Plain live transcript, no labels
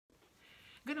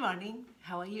Good morning.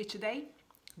 How are you today?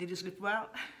 Did you sleep well?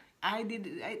 I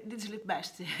did sleep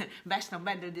best, best no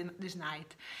better than this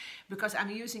night, because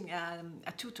I'm using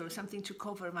a tutor, something to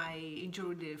cover my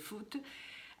injured foot,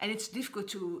 and it's difficult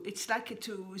to. It's like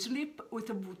to sleep with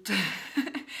a boot,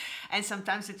 and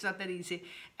sometimes it's not that easy.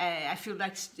 I feel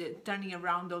like turning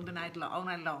around all night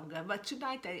long. But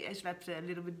tonight I slept a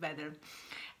little bit better.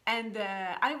 And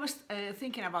I was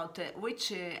thinking about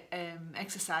which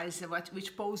exercise,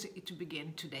 which pose to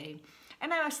begin today.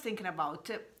 And I was thinking about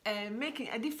making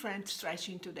a different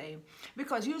stretching today,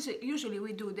 because usually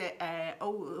we do the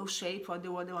O shape or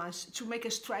the other ones to make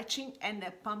a stretching and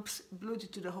pumps blood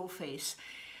to the whole face.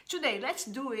 Today, let's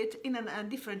do it in a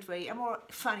different way, a more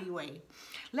funny way.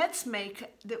 Let's make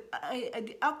the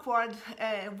awkward,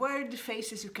 weird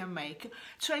faces you can make,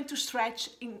 trying to stretch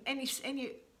in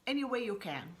any way you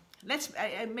can. Let's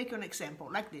I make an example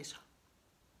like this.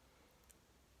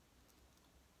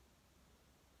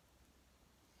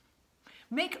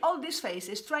 Make all these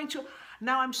faces trying to,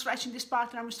 now I'm stretching this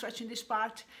part and I'm stretching this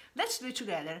part. Let's do it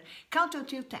together. Count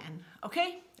until 10,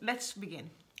 okay? Let's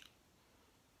begin.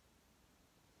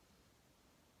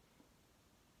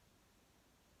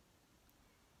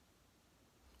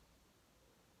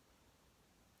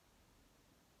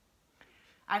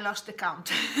 I lost the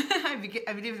count. I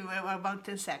believe it were about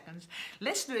 10 seconds.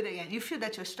 Let's do it again. You feel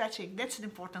that you're stretching. That's an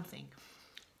important thing.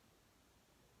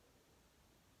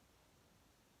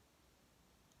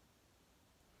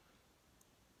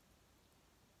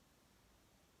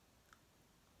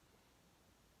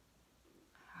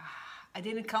 I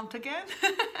didn't count again,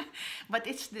 but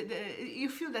it's you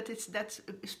feel that it's that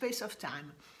space of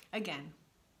time. Again.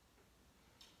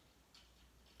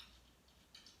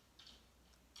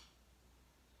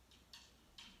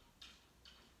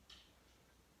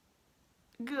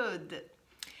 Good.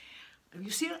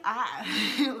 You see,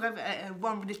 you have a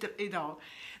warm little,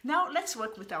 Now let's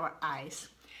work with our eyes.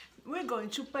 We're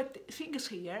going to put fingers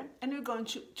here, and we're going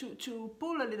to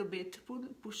pull a little bit,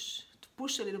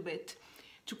 push a little bit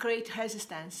to create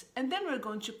resistance. And then we're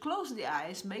going to close the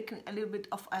eyes, making a little bit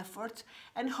of effort,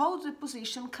 and hold the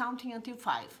position, counting until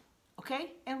 5.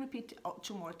 Okay? And repeat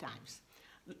 2 more times.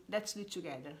 Let's do it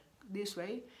together. This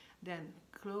way. Then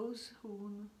close.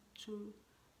 1, 2,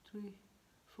 3,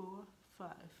 4, 5.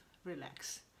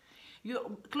 Relax. You're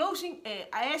closing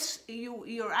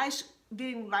your eyes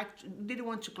didn't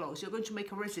want to close. You're going to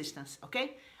make a resistance,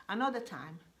 okay? Another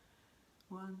time.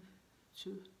 1,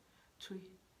 2, 3,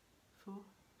 4,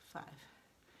 5.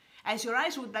 As your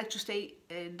eyes would like to stay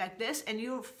like this, and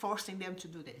you're forcing them to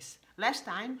do this. Last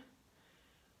time.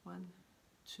 1,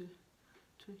 2,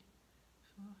 3,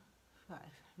 4, 5.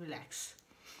 Relax.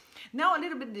 Now a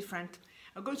little bit different.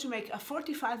 I'm going to make a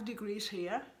 45 degrees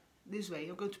here, this way.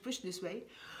 You're going to push this way.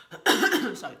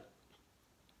 Sorry.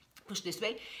 Push this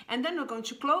way. And then we're going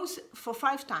to close for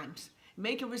 5 times.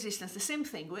 Make a resistance, the same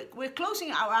thing. We're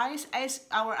closing our eyes as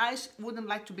our eyes wouldn't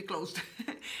like to be closed.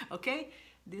 Okay?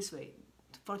 This way.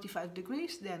 45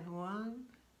 degrees. Then 1,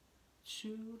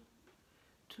 2,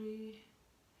 3,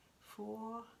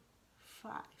 4,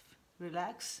 5.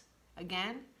 Relax.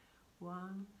 Again.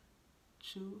 1,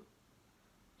 2,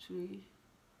 3,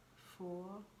 4,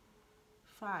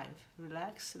 5.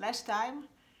 Relax. Last time.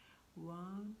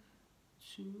 1,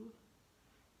 2,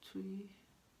 3,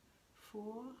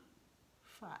 4,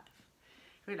 5.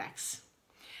 Relax.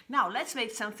 Now let's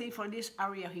make something for this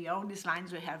area here, all these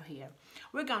lines we have here.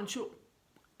 We're going to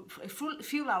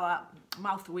fill our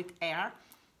mouth with air,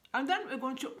 and then we're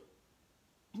going to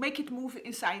make it move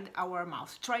inside our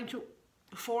mouth, trying to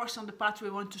force on the part we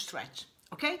want to stretch.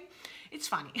 Okay? It's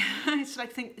funny. It's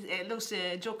like those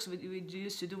jokes we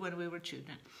used to do when we were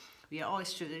children. We are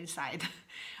always children inside.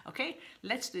 Okay?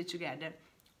 Let's do it together.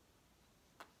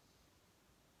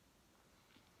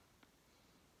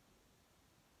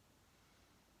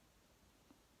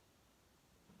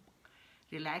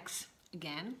 Relax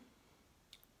again.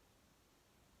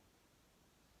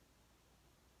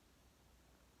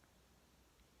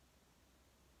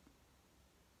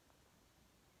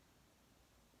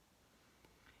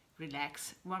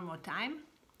 Relax one more time.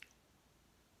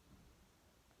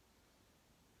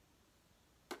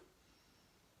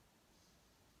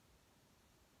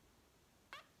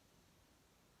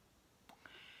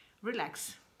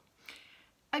 Relax.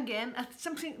 Again,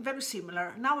 something very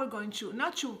similar. Now we're going to,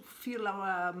 not to fill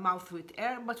our mouth with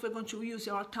air, but we're going to use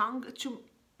our tongue to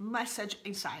massage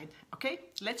inside. Okay?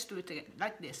 Let's do it again,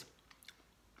 like this.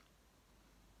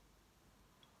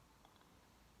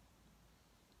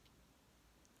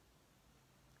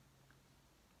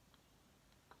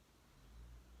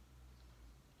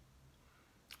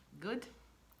 Good.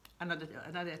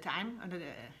 another time,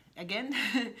 again.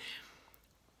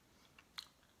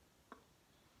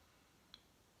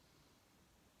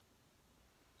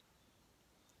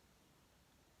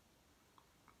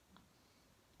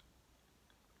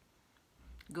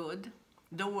 Good.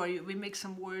 Don't worry, we make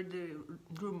some word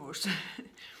rumors.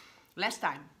 Last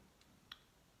time.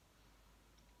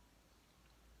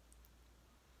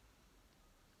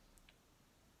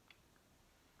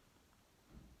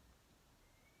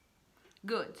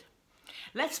 Good.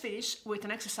 Let's finish with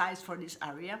an exercise for this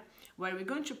area where we're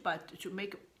going to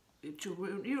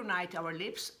reunite our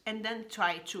lips and then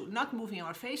try to, not moving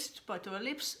our face, to put our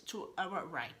lips to our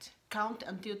right. Count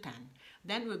until 10.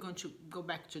 Then we're going to go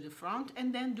back to the front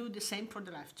and then do the same for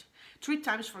the left. 3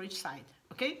 times for each side,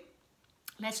 okay?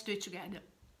 Let's do it together.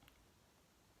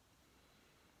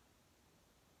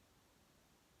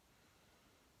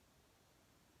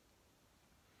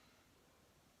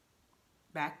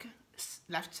 Back,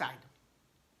 left side.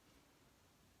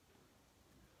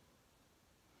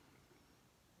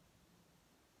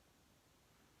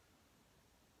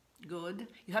 Good.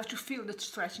 You have to feel the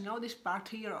stretch, you know, this part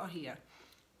here or here.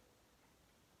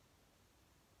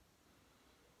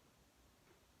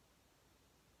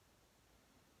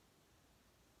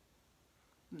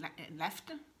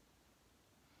 Left.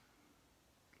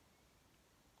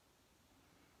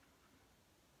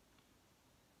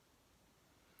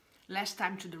 Last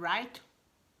time to the right.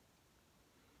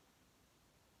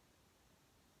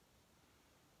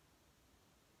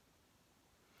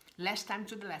 Last time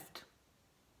to the left.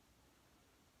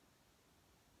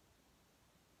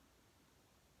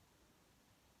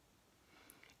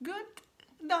 Good.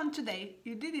 Done today.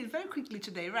 You did it very quickly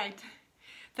today, right?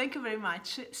 Thank you very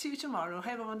much. See you tomorrow.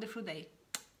 Have a wonderful day.